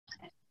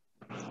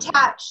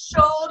Tap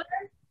shoulder,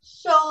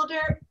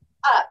 shoulder,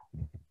 up.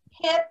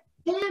 Hip,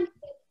 Hip.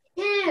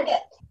 hip.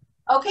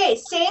 Okay,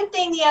 same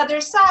thing the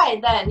other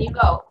side then. You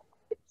go.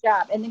 Good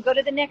job. And then go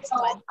to the next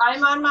one.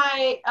 I'm on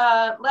my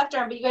left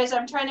arm, but you guys,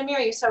 I'm trying to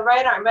mirror you. So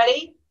right arm,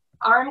 ready?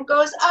 Arm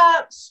goes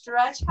up,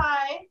 stretch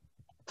high.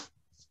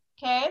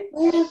 Okay.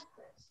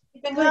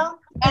 Keep going.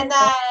 And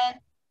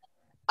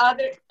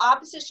then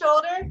opposite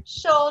shoulder,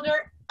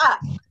 shoulder up.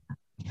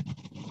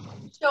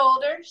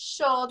 Shoulder,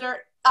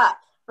 shoulder up,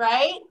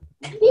 right?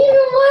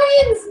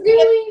 Wyatt's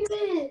doing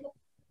it.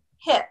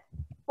 Hip.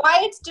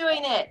 Wyatt's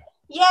doing it.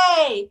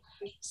 Yay.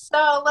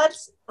 So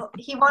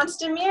he wants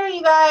to mirror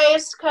you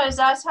guys because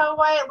that's how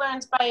Wyatt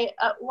learns, by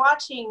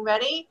watching.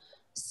 Ready?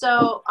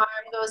 So arm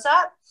goes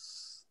up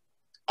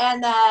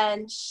and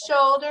then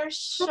shoulder,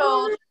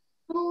 shoulder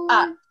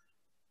up.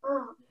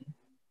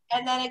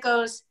 And then it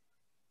goes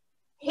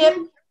hip,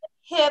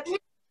 hip,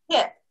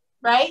 hip,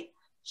 right?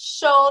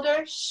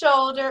 Shoulder,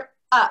 shoulder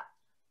up.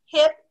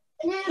 Hip,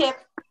 hip,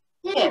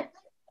 hip.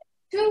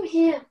 2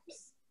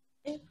 hips.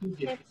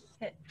 Hip,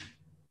 hip.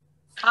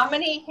 How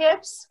many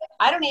hips?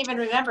 I don't even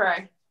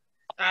remember.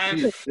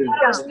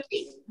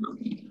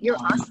 You're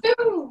on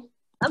 2.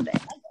 a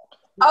bit.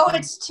 Oh,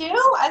 it's 2?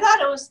 I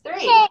thought it was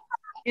 3.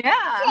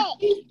 Yeah.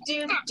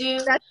 Do.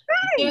 That's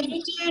right.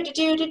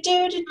 Do.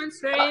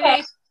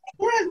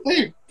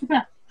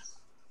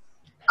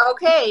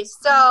 Okay,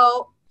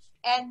 so,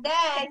 and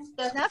then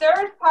the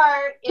third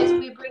part is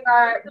we bring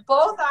our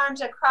both arms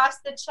across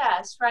the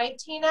chest, right,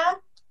 Tina?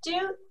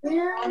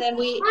 And then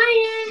we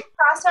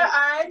cross our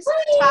arms,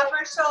 tap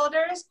our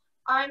shoulders,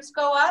 arms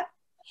go up,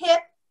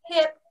 hip,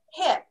 hip,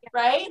 hip,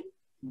 right?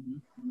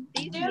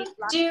 Do.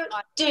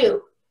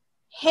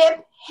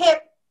 Hip,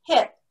 hip,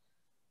 hip.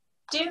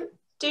 Do.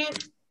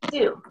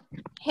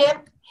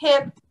 Hip,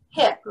 hip,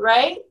 hip,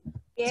 right?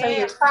 Yeah. So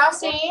you're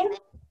crossing,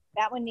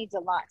 That one needs a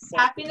lot. So.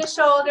 tapping the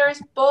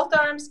shoulders, both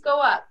arms go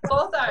up,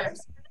 both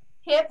arms.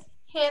 Hip,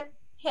 hip,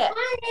 hip.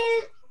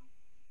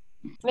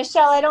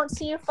 Michelle, I don't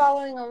see you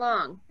following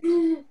along.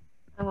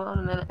 I will in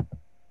a minute.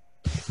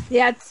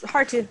 Yeah, it's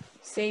hard to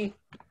see.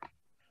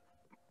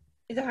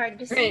 Is it hard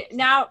to see? Okay,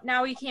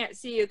 now we can't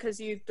see you because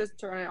you just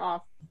turn it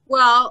off.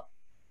 Well,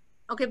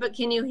 okay, but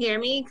can you hear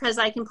me? Because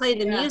I can play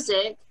the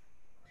music.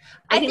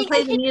 I can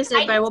play the music,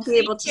 but I won't be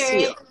able to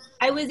see you.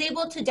 I was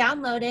able to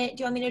download it.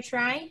 Do you want me to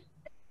try?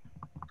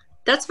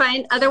 That's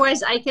fine.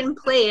 Otherwise, I can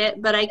play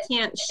it, but I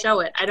can't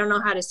show it. I don't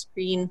know how to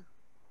screen.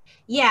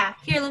 Yeah.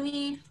 Here, let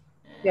me.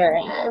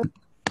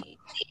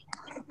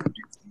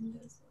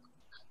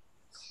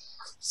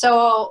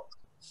 So,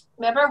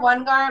 remember,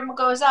 one arm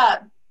goes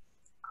up,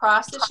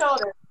 cross the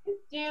shoulder.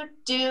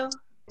 Do.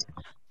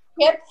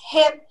 Hip,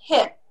 hip,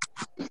 hip.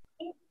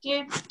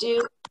 Do.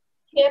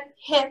 Hip,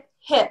 hip,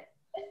 hip.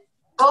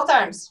 Both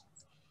arms.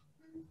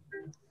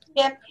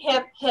 Hip,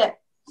 hip, hip.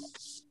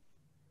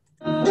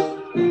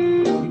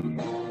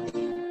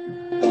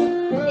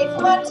 Okay,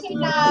 come on,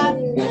 Tina.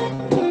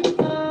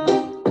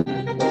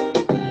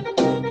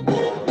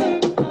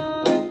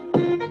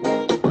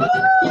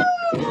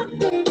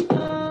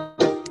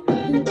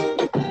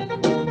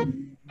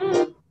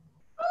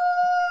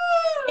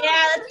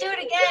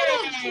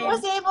 I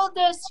was able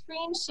to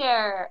screen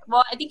share.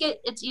 Well, I think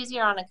it's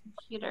easier on a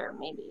computer,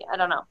 maybe. I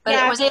don't know. But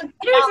yeah, it was able to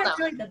computers download. are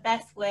really the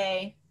best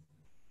way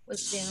with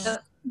Zoom. So,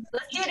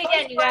 let's do it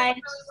again, you guys.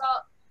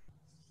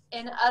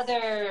 In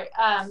other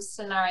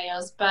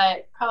scenarios,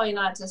 but probably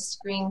not to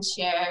screen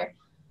share.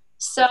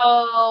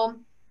 So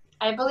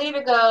I believe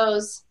it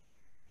goes.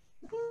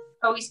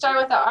 Oh, we start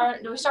with the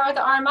arm. Do we start with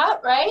the arm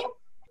up, right?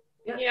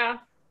 Yeah.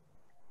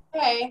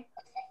 Okay.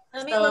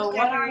 Let me So look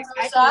one at arm her.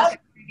 goes up,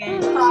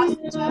 cross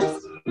the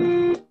chest.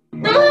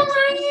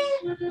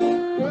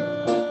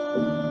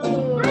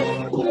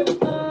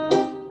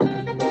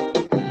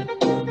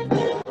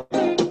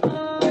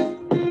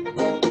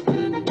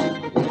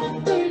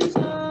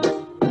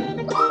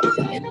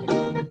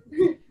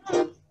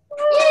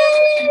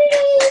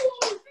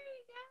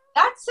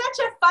 That's such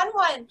a fun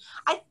one.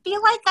 I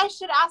feel like I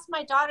should ask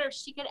my daughter if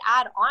she could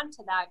add on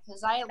to that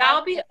because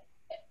That'll be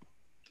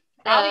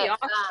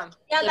awesome.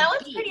 Yeah, the that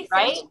was beat, pretty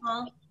right?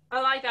 simple.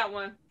 I like that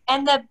one.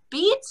 And the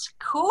beat's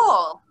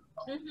cool.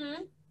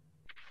 Mm-hmm.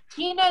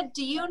 Tina,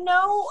 do you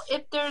know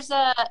if there's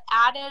a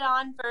added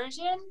on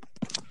version?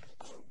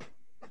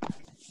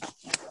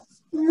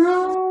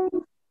 No,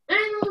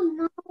 I don't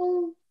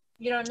know.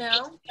 You don't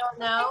know? You don't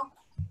know?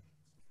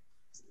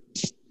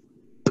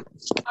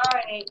 All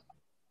right.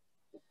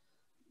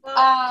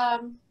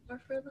 Well, or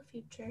for the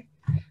future.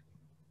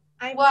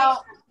 I might have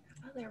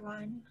another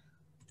one.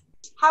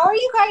 How are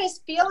you guys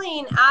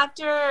feeling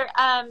after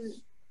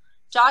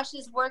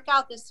Josh's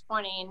workout this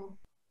morning?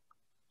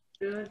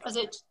 Good. Was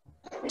it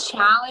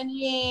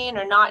challenging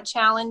or not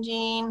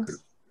challenging?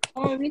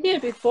 Oh, we did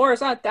it before.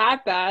 It's not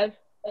that bad.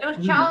 It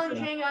was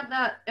challenging at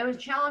the. It was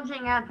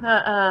challenging at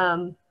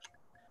the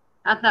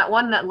at that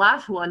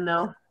last one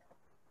though.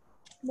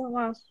 The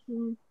last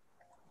one.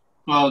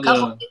 Well,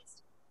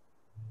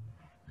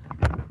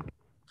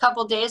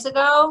 Couple days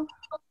ago.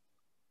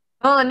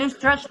 Oh, the new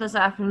stretch this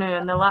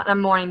afternoon. The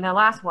morning. The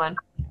last one.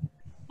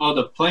 Oh,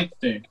 the plank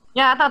thing.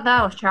 Yeah, I thought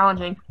that was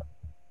challenging.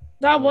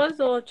 That was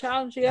a little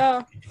challenge,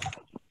 yeah.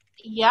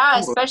 Yeah,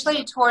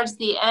 especially towards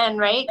the end,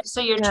 right? So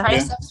your Yeah.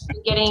 triceps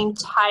are getting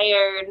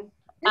tired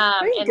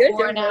pretty and good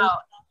worn doing those. out.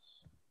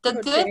 The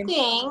Good good thing.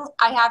 thing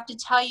I have to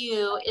tell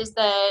you is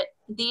that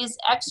these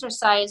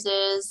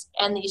exercises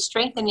and these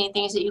strengthening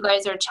things that you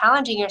guys are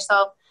challenging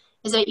yourself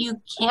is that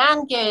you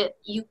can get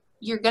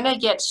you're gonna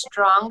get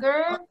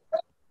stronger.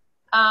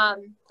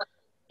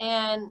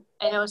 And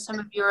I know some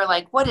of you are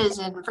like, what is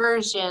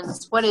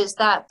inversions? What is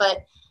that?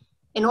 But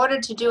in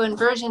order to do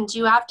inversions,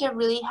 you have to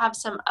really have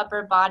some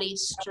upper body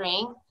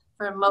strength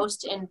for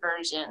most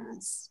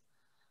inversions.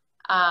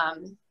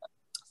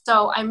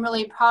 So I'm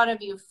really proud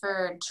of you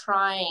for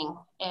trying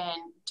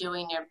and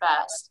doing your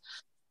best.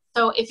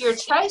 So if your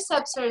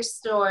triceps are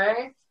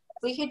sore,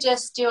 we could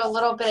just do a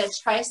little bit of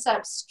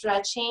tricep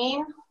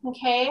stretching,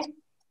 okay?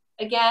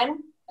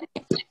 Again,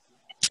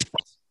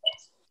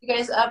 you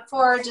guys up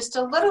for just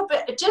a little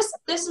bit,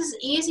 this is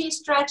easy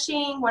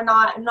stretching.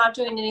 I'm not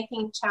doing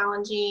anything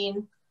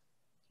challenging.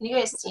 Can you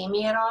guys see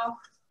me at all?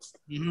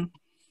 Mm-hmm.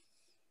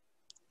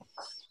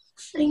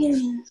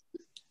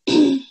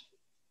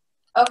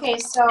 Okay,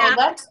 so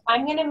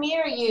I'm gonna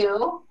mirror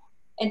you.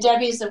 And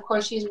Debbie's, of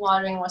course, she's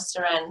watering with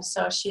Seren,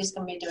 so she's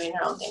gonna be doing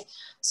her own thing.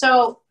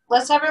 So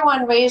let's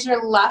everyone raise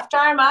your left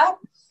arm up.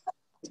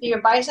 So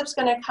your bicep's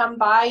gonna come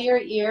by your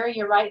ear,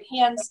 your right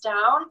hand's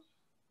down,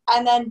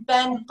 and then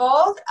bend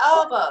both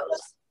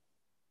elbows.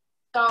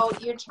 So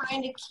you're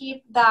trying to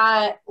keep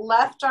that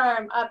left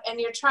arm up and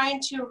you're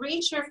trying to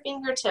reach your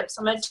fingertips.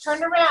 I'm gonna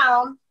turn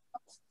around.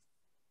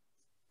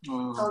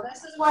 So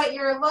this is what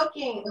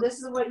this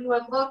is what you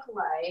would look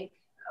like,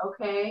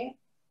 okay?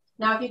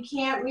 Now, if you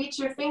can't reach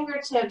your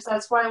fingertips,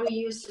 that's why we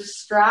used the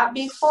strap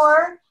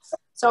before.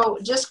 So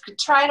just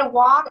try to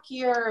walk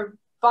your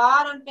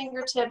bottom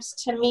fingertips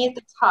to meet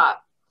the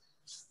top.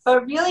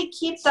 But really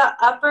keep the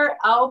upper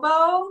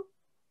elbow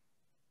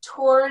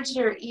towards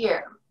your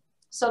ear.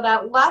 So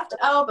that left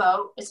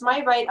elbow, it's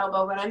my right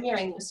elbow, but I'm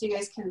mirroring you so you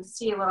guys can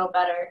see a little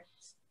better,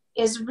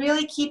 is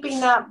really keeping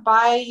that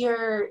by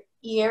your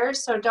ear.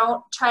 So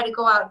don't try to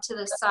go out to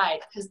the side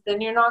because then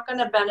you're not going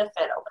to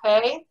benefit,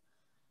 okay?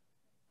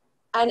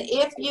 And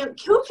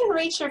who can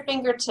reach your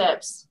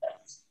fingertips?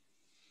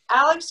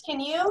 Alex, can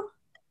you?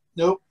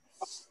 Nope.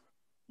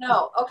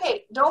 No,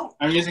 okay,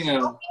 I'm using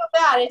don't feel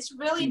bad. It's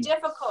really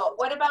difficult.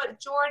 What about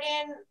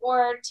Jordan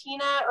or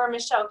Tina or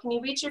Michelle? Can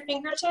you reach your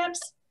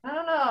fingertips? I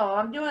don't know.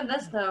 I'm doing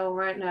this though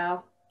right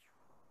now.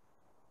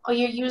 Oh,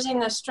 you're using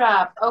the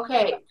strap.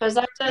 Okay, because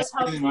that does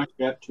help. using my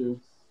strap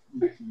too.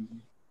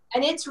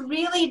 And it's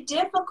really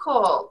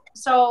difficult.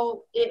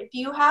 So if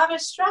you have a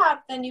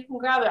strap, then you can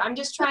grab it. I'm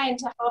just trying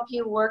to help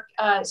you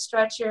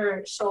stretch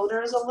your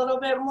shoulders a little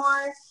bit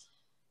more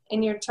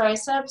in your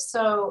triceps.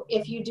 So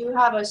if you do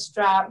have a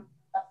strap,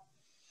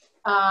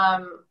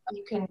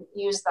 you can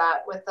use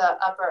that with the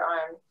upper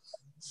arm.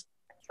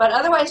 But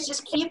otherwise,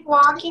 just keep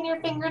walking your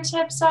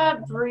fingertips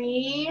up.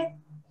 Breathe.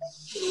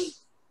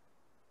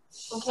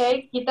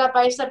 Okay, keep that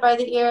bicep by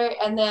the ear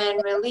and then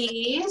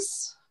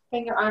release.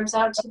 Bring your arms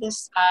out to the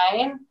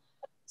side.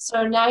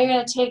 So now you're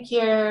going to take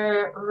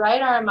your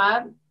right arm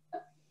up.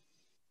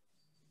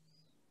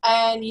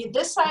 And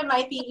this side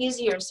might be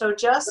easier. So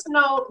just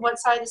note what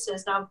side this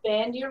is. Now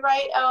bend your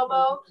right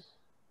elbow.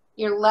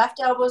 Your left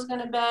elbow is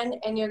going to bend.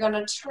 And you're going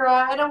to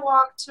try to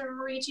walk to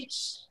reach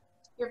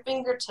your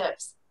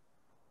fingertips.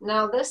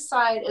 Now this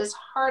side is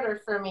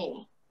harder for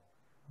me.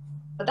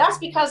 But that's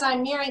because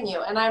I'm mirroring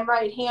you and I'm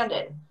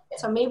right-handed.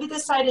 So maybe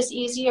this side is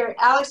easier.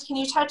 Alex, can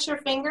you touch your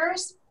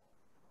fingers?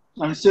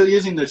 I'm still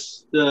using the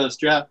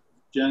strap,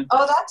 Jen.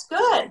 Oh, that's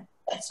good.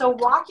 So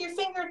walk your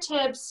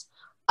fingertips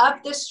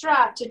up the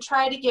strap to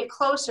try to get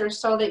closer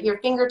so that your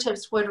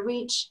fingertips would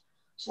reach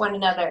one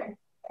another.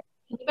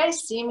 Can you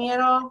guys see me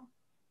at all?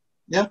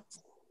 Yeah.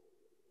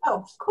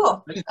 Oh,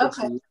 cool.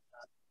 Okay.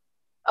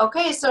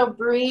 Okay, so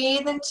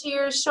breathe into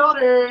your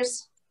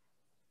shoulders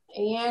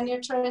and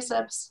your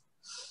triceps.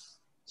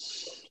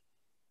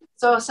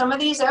 So some of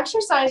these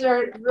exercises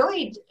are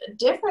really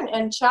different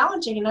and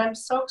challenging, and I'm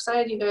so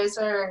excited you guys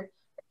are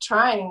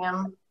trying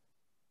them.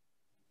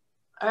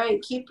 All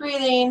right, keep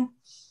breathing.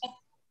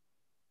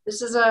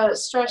 This is a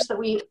stretch that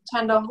we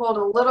tend to hold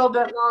a little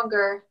bit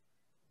longer.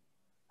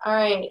 All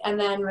right, and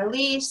then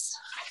release.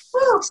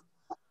 Woo.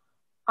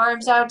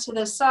 Arms out to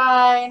the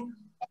side.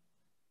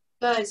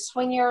 Good.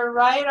 Swing your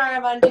right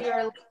arm under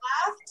your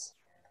left.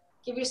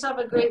 Give yourself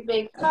a great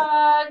big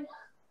hug.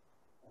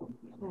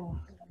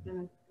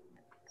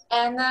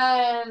 And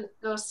then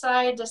go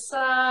side to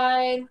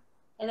side.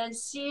 And then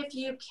see if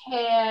you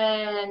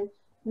can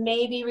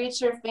maybe reach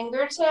your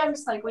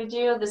fingertips like we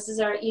do. This is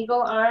our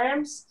eagle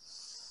arms.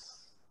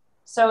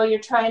 So you're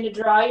trying to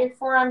draw your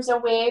forearms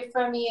away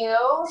from you.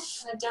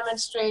 I'm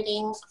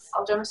demonstrating.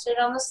 I'll demonstrate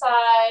on the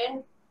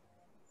side.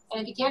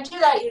 And if you can't do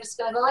that, you're just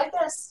going to go like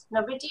this.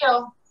 No big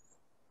deal.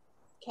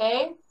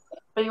 Okay?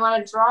 But you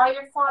want to draw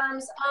your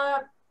forearms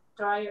up,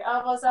 draw your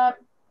elbows up.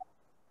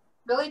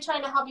 Really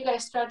trying to help you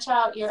guys stretch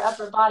out your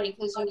upper body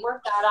because you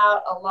worked that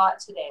out a lot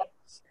today.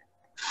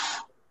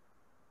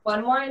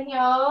 One more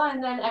inhale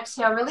and then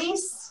exhale,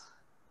 release.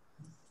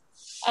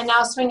 And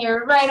now swing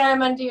your right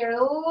arm under your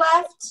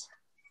left.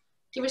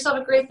 Give yourself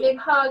a great big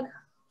hug.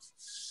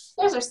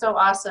 You guys are so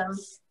awesome.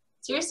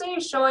 Seriously, you're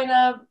showing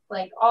up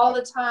like all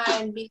the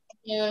time, being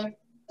here.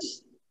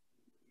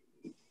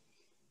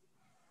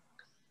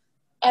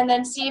 And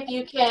then see if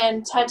you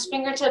can touch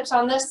fingertips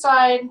on this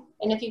side.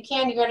 And if you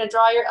can, you're gonna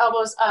draw your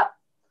elbows up.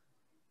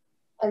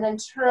 And then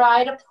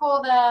try to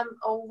pull them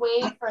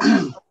away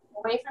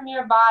from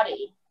your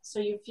body. So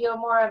you feel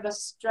more of a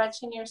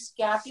stretch in your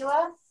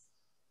scapula.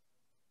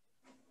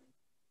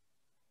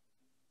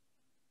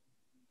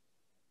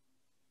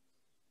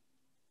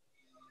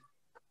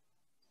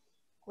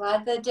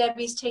 Glad that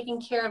Debbie's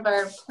taking care of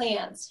our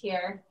plants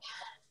here.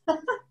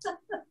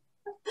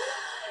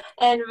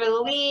 And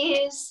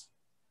release.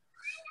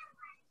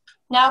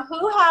 Now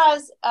who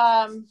has,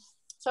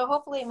 so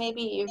hopefully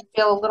maybe you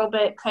feel a little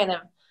bit kind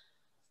of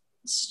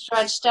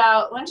stretched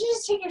out. Why don't you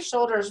just take your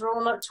shoulders, roll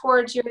them up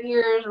towards your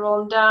ears, roll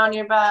them down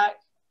your back.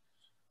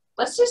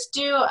 Let's just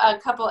do a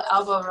couple of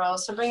elbow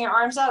rolls. So bring your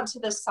arms out to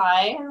the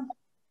side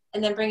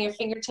and then bring your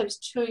fingertips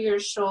to your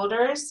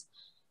shoulders.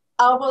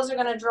 Elbows are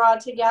gonna draw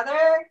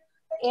together.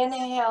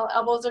 Inhale,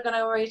 elbows are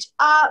gonna reach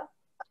up,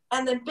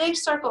 and then big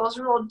circles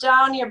roll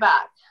down your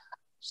back.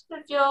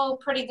 Should feel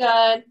pretty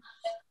good.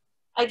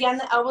 Again,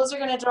 the elbows are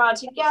gonna draw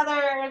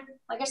together.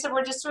 Like I said,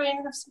 we're just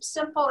doing some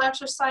simple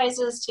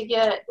exercises to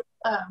get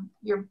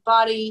your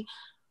body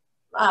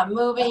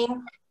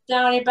moving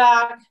down your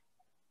back.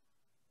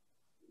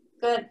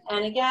 Good,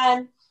 and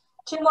again,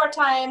 2 more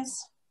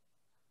times.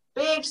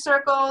 Big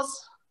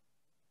circles.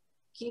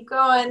 Keep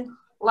going.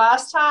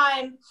 Last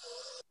time.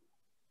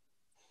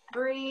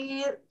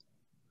 Breathe.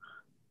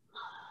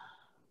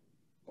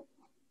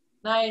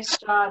 Nice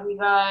job, you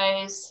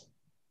guys.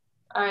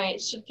 All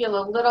right, should feel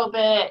a little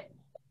bit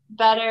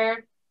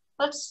better.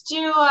 Let's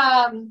do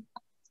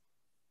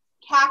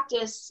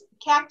cactus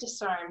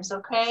arms,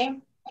 okay?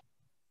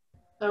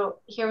 So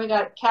here we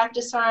got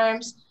cactus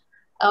arms,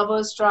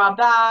 elbows draw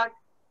back.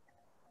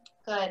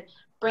 Good.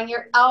 Bring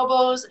your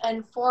elbows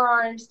and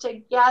forearms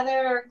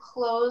together,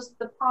 close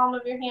the palm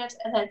of your hands,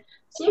 and then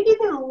see if you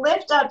can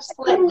lift up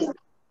slightly.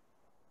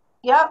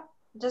 Yep,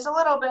 just a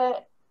little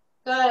bit.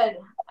 Good.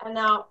 And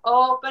now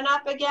open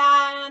up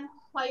again.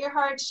 Let your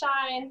heart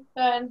shine.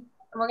 Good. And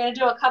we're going to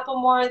do a couple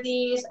more of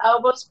these.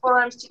 Elbows,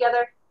 forearms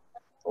together.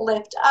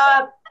 Lift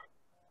up.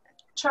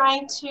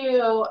 Trying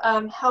to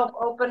help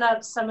open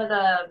up some of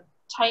the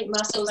tight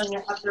muscles in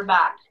your upper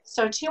back.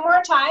 So 2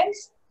 more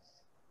times.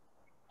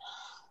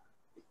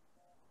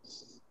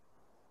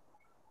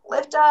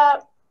 Lift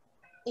up,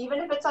 even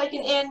if it's like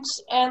an inch.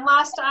 And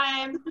last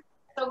time,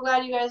 so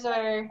glad you guys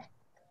are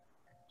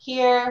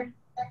here.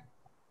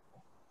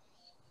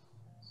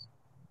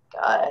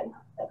 Good.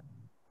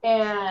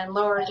 And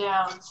lower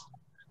down.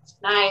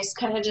 Nice.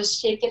 Kind of just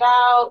shake it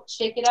out,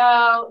 shake it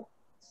out.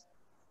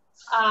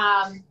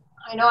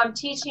 I know I'm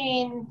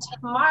teaching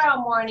tomorrow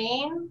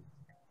morning.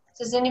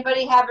 Does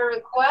anybody have a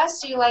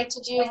request? Do you like to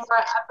do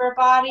more upper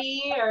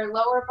body or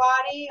lower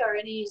body or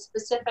any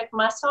specific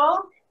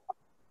muscle?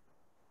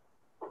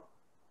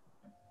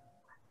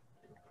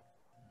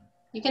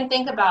 You can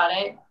think about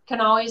it. You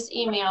can always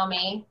email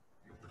me.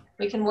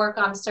 We can work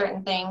on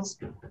certain things.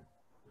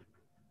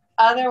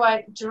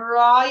 Otherwise,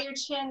 draw your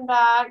chin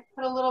back,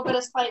 put a little bit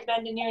of slight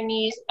bend in your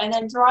knees, and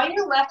then draw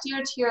your left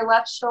ear to your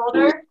left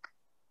shoulder.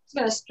 It's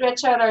going to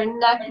stretch out our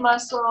neck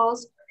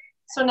muscles.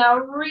 So now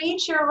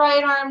reach your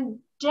right arm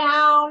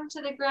down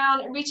to the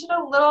ground and reach it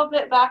a little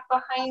bit back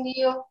behind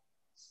you.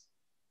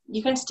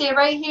 You can stay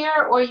right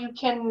here, or you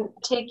can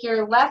take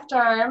your left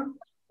arm,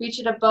 reach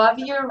it above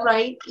your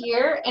right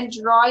ear, and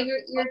draw your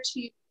ear to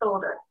your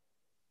shoulder.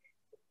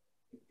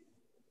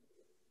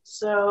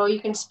 So you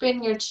can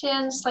spin your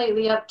chin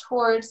slightly up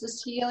towards the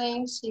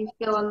ceiling so you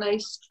feel a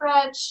nice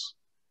stretch.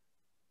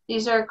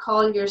 These are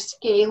called your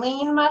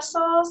scalene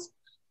muscles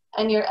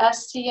and your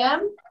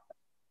SCM.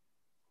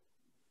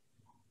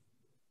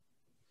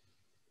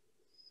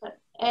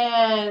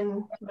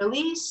 And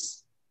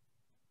release.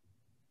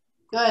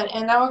 Good,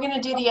 and now we're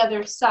gonna do the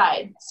other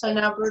side. So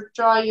now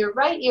draw your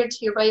right ear to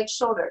your right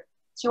shoulder.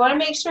 So you wanna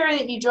make sure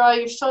that you draw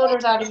your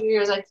shoulders out of your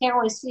ears. I can't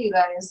really see you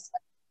guys.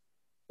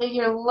 Take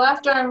your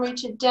left arm,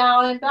 reach it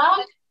down and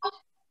back.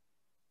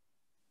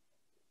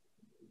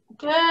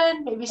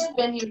 Good, maybe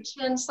spin your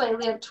chin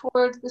slightly up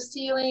towards the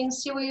ceiling.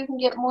 See where you can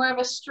get more of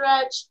a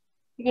stretch.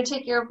 You can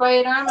take your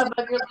right arm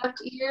above your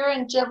left ear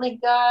and gently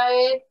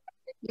guide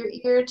your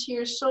ear to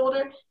your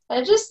shoulder.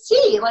 And just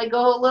see, like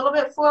go a little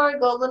bit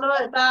forward, go a little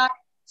bit back.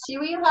 See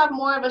where you have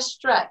more of a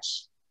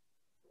stretch.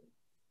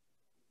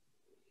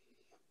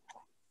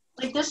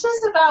 Like this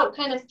is about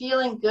kind of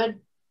feeling good.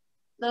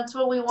 That's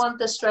what we want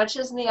the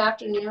stretches in the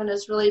afternoon,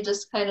 is really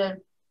just kind of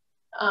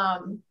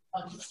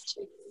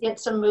get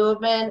some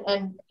movement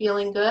and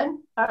feeling good.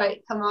 All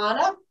right, come on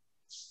up.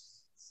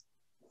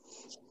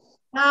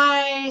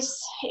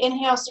 Nice.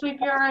 Inhale, sweep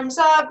your arms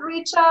up,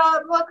 reach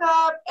up, look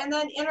up, and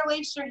then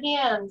interlace your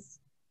hands.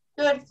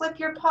 Good, flip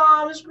your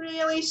palms,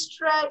 really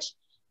stretch.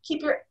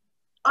 Keep your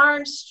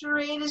arms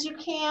straight as you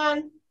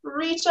can.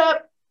 Reach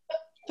up,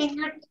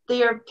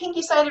 your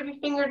pinky side of your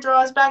finger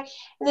draws back,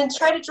 and then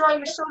try to draw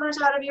your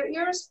shoulders out of your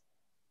ears.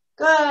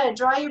 Good.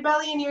 Draw your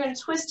belly, and you're going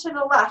to twist to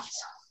the left.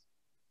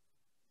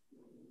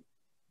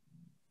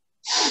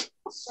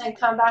 Then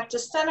come back to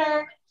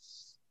center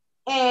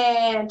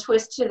and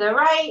twist to the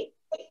right.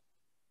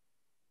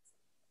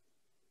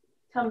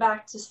 Come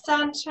back to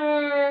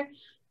center.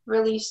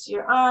 Release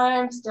your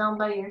arms down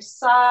by your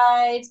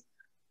sides.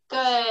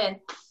 Good.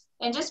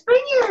 And just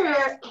bring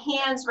your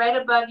hands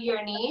right above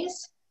your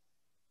knees.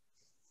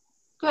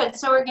 Good.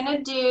 So we're going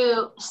to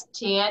do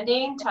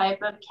standing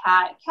type of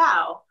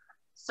cat-cow.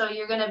 So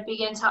you're going to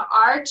begin to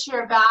arch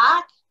your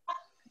back.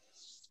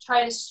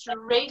 Try to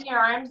straighten your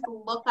arms,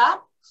 look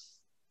up.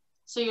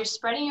 So you're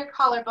spreading your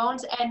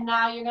collarbones, and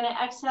now you're going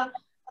to exhale.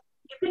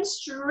 You can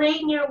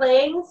straighten your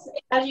legs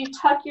as you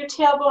tuck your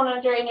tailbone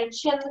under, and your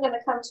chin's going to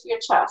come to your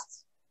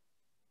chest.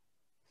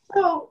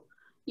 So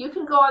you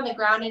can go on the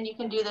ground and you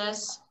can do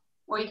this,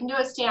 or you can do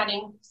it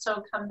standing.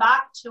 So come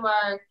back to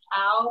our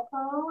cow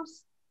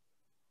pose,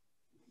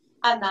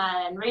 and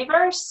then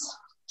reverse,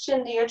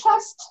 chin to your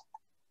chest,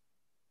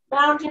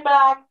 round your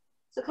back.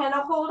 So kind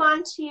of hold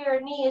on to your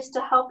knees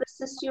to help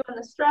assist you in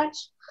the stretch.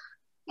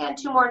 And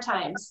 2 more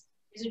times.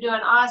 You are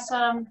doing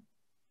awesome.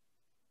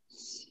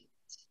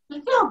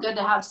 It feels good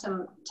to have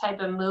some type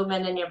of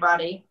movement in your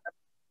body.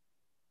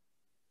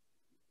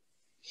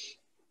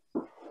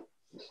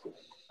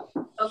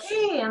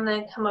 Okay, and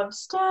then come up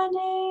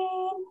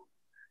standing.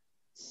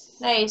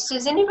 Nice.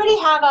 Does anybody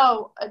have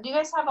do you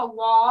guys have a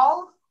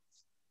wall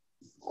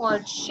or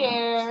a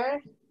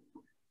chair?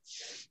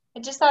 I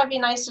just thought it'd be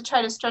nice to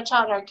try to stretch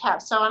out our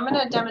calf. So I'm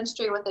going to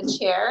demonstrate with a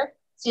chair.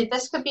 See,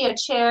 this could be a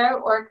chair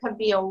or it could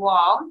be a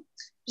wall.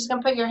 Just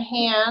going to put your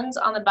hands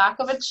on the back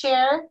of a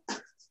chair.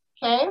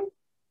 Okay.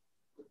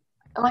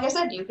 And like I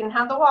said, you can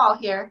have the wall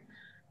here.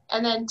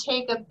 And then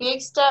take a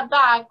big step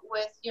back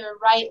with your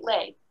right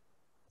leg.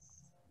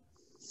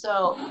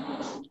 So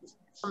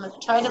I'm going to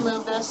try to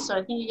move this so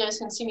I think you guys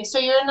can see me. So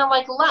you're in a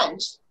like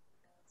lunge.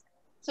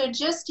 So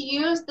just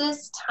use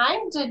this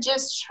time to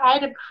just try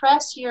to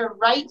press your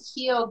right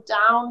heel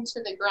down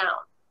to the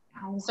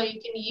ground. So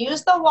you can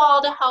use the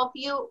wall to help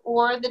you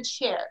or the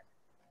chair.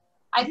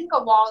 I think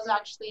a wall is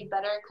actually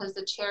better because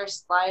the chair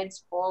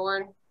slides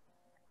forward.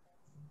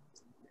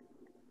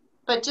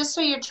 But just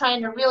so you're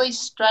trying to really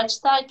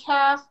stretch that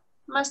calf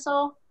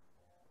muscle.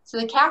 So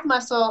the calf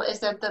muscle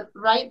is at the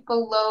right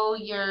below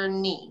your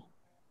knee.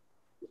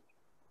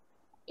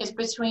 It's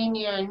between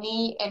your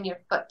knee and your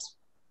foot.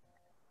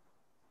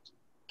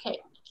 Okay,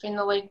 bring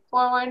the leg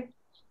forward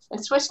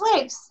and switch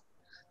legs.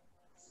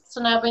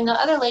 So now bring the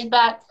other leg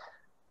back.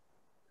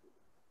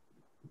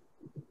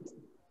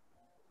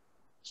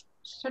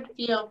 Should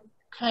feel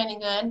kind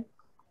of good.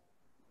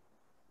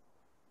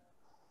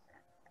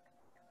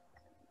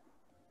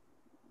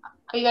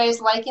 Are you guys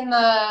liking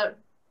the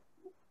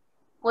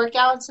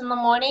workouts in the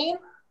morning?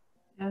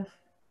 Yes.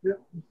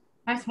 Yep.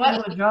 I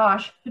sweat with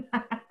Josh.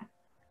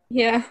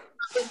 Yeah.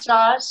 With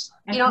Josh,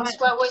 you don't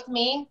sweat with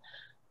me.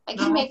 I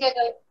can make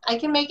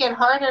it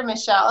harder,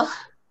 Michelle.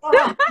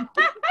 Well,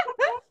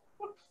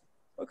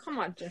 come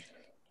on, Jeff.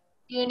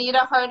 You need a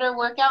harder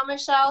workout,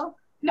 Michelle?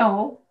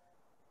 No.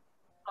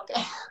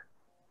 Okay.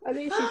 I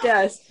think she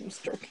does. I'm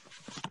joking.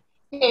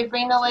 Okay,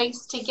 bring the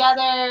legs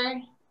together.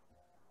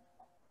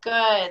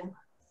 Good.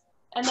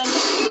 And then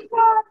just reach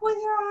up with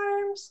your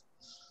arms.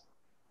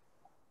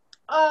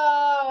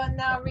 Oh, and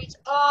now reach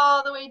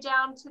all the way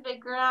down to the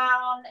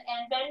ground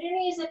and bend your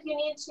knees if you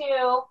need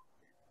to.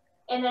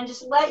 And then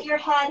just let your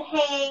head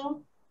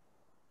hang.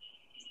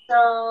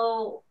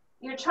 So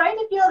you're trying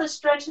to feel the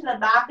stretch in the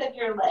back of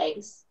your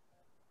legs.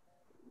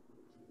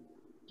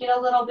 Get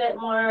a little bit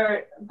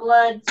more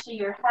blood to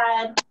your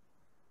head.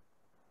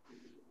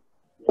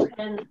 You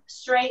can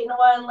straighten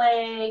one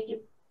leg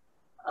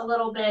a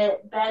little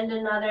bit, bend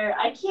another.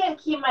 I can't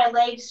keep my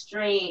legs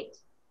straight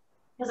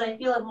because I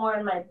feel it more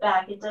in my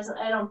back.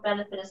 I don't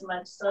benefit as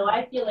much. So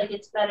I feel like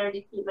it's better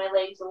to keep my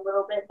legs a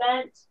little bit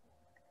bent.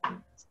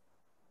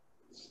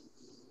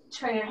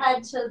 Turn your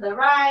head to the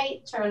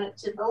right, turn it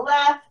to the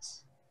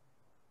left.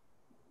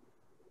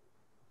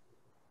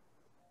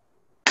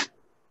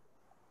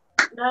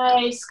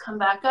 Nice, come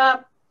back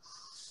up.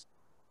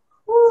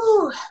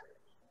 Woo.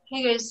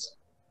 Hey guys,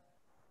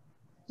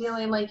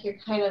 feeling like you're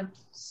kind of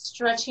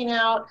stretching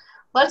out.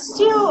 Let's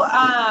do,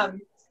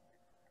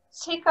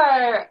 take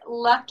our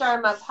left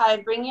arm up high,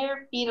 bring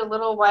your feet a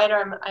little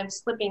wider. I'm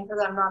slipping because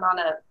I'm not on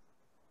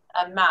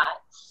a mat.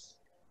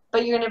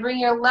 But you're gonna bring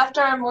your left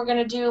arm, we're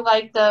gonna do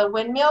like the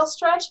windmill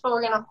stretch, but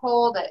we're gonna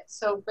hold it.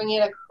 So bring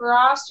it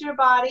across your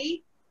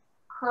body,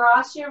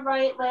 cross your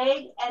right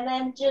leg, and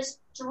then just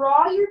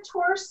draw your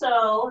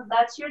torso,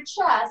 that's your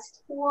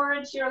chest,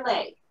 towards your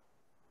leg.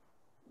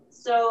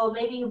 So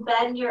maybe you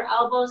bend your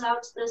elbows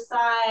out to the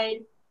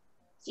side.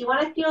 So you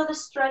want to feel the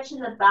stretch in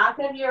the back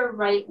of your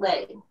right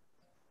leg.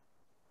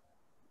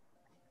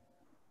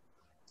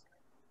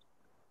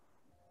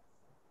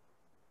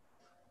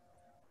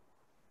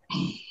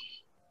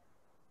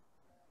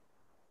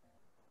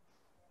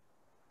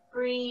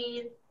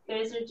 breathe. You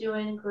guys are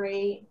doing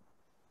great.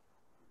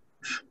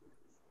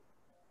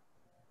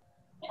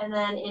 And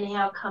then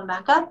inhale, come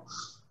back up.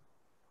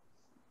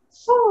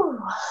 Whew.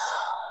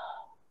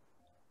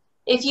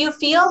 If you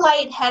feel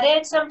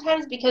lightheaded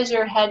sometimes because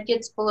your head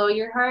gets below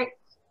your heart,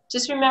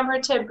 just remember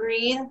to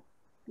breathe,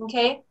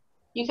 okay?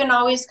 You can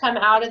always come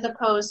out of the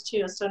pose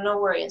too, so no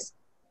worries.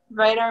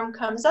 Right arm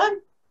comes up,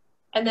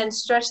 and then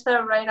stretch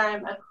the right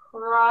arm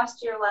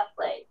across your left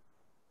leg.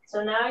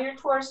 So now your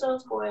torso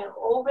is going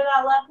over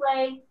that left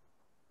leg.